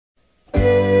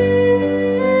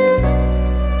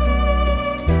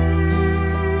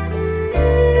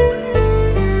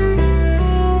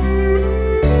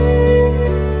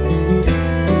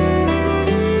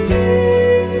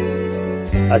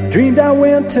I dreamed I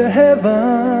went to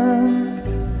heaven.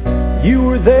 You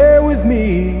were there with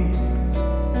me.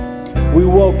 We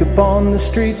walked upon the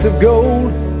streets of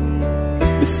gold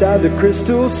beside the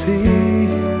crystal sea.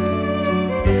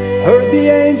 Heard the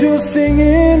angels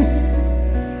singing.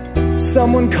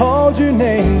 Someone called your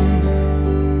name.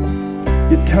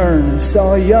 You turned and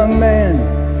saw a young man.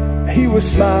 He was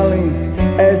smiling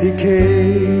as he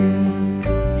came.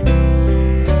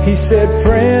 He said,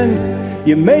 "Friend,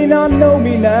 you may not know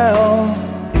me now."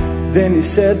 Then he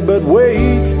said, "But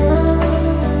wait,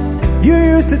 you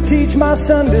used to teach my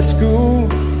Sunday school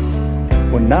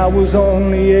when I was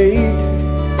only 8.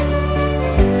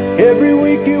 Every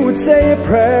week you would say a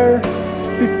prayer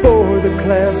before the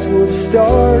class would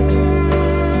start.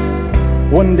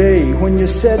 One day when you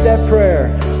said that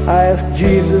prayer, I asked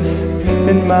Jesus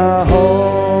in my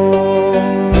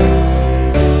heart.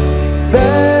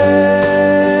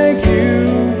 Thank you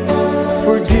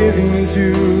for giving to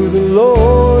the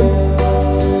Lord.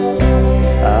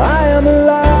 I am a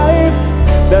life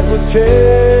that was changed.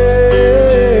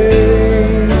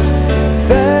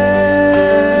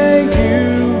 Thank you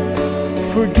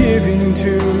for giving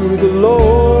to the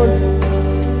Lord.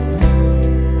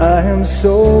 I am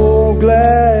so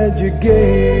glad you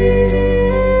gave.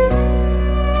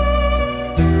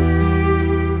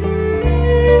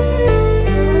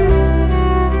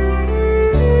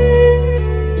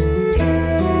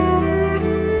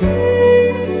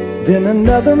 Then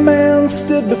another man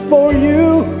stood before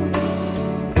you.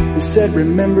 He said,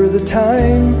 "Remember the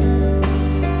time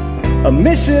a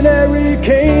missionary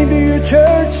came to your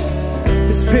church?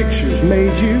 His pictures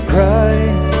made you cry.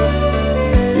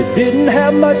 You didn't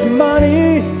have much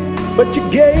money, but you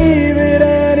gave it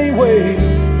anyway.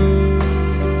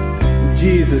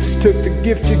 Jesus took the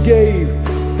gift you gave.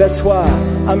 That's why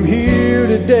I'm here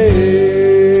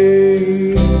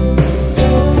today.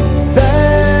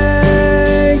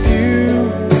 Thank you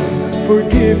for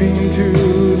giving to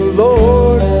the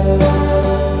Lord.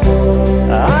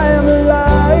 I am a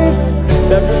life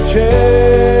that was changed.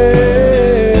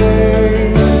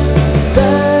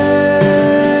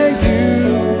 Thank you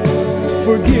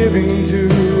for giving to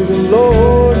the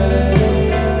Lord.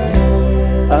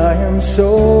 I am so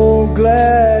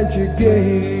glad you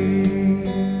gave."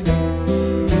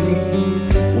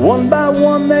 One by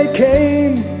one they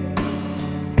came,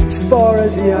 as far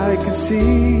as the eye could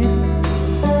see.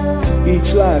 Each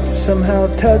life somehow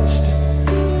touched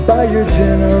by your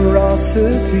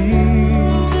generosity.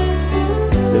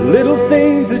 The little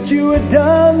things that you had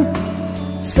done,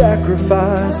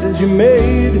 sacrifices you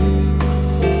made,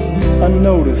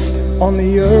 unnoticed on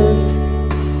the earth,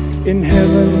 in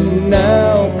heaven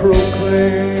now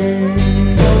proclaim.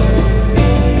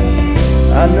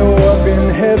 I know up in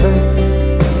heaven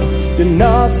you're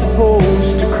not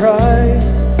supposed to cry.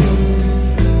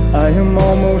 I am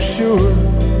almost sure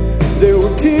there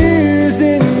were tears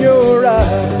in your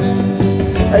eyes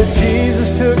as Jesus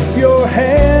took your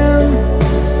hand.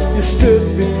 You stood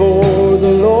before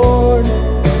the Lord.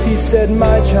 He said,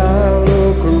 "My child,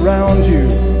 look around you.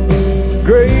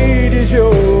 Great is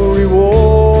your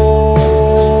reward."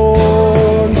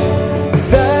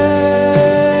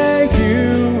 Thank you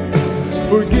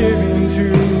for giving to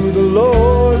the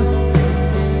Lord.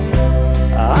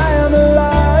 I am a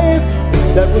life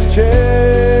that was changed.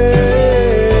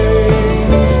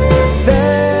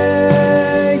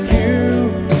 Thank you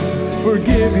for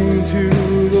giving to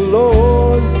the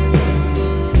Lord.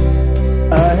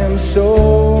 I am so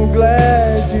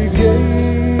glad you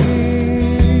gave.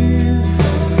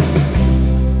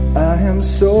 I am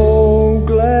so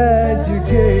glad you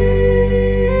gave.